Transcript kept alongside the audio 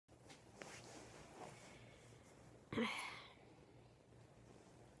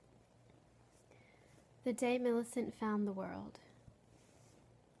The day Millicent found the world.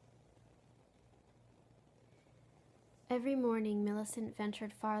 Every morning, Millicent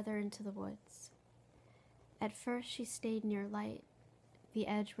ventured farther into the woods. At first, she stayed near light, the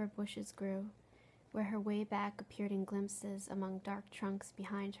edge where bushes grew, where her way back appeared in glimpses among dark trunks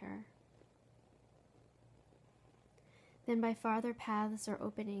behind her. Then by farther paths or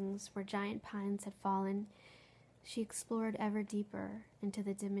openings where giant pines had fallen, she explored ever deeper into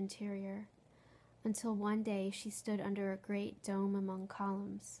the dim interior, until one day she stood under a great dome among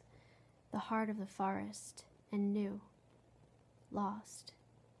columns, the heart of the forest, and knew, lost.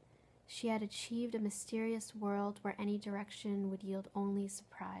 She had achieved a mysterious world where any direction would yield only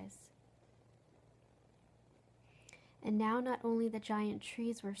surprise. And now not only the giant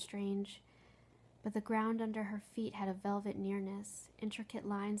trees were strange, but the ground under her feet had a velvet nearness. Intricate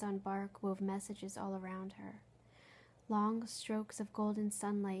lines on bark wove messages all around her. Long strokes of golden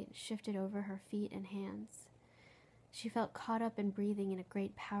sunlight shifted over her feet and hands. She felt caught up in breathing in a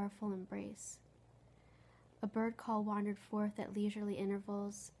great powerful embrace. A bird call wandered forth at leisurely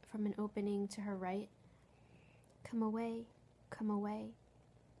intervals from an opening to her right. Come away, come away.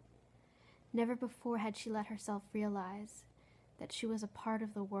 Never before had she let herself realize that she was a part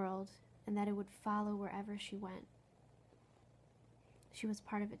of the world and that it would follow wherever she went. She was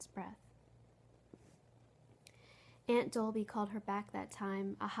part of its breath. Aunt Dolby called her back that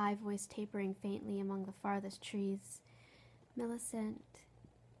time, a high voice tapering faintly among the farthest trees. Millicent,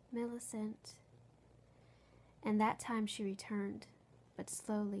 Millicent. And that time she returned, but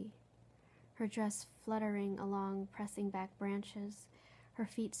slowly, her dress fluttering along pressing back branches, her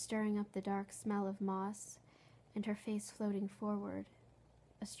feet stirring up the dark smell of moss, and her face floating forward,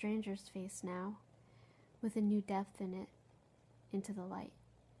 a stranger's face now, with a new depth in it, into the light.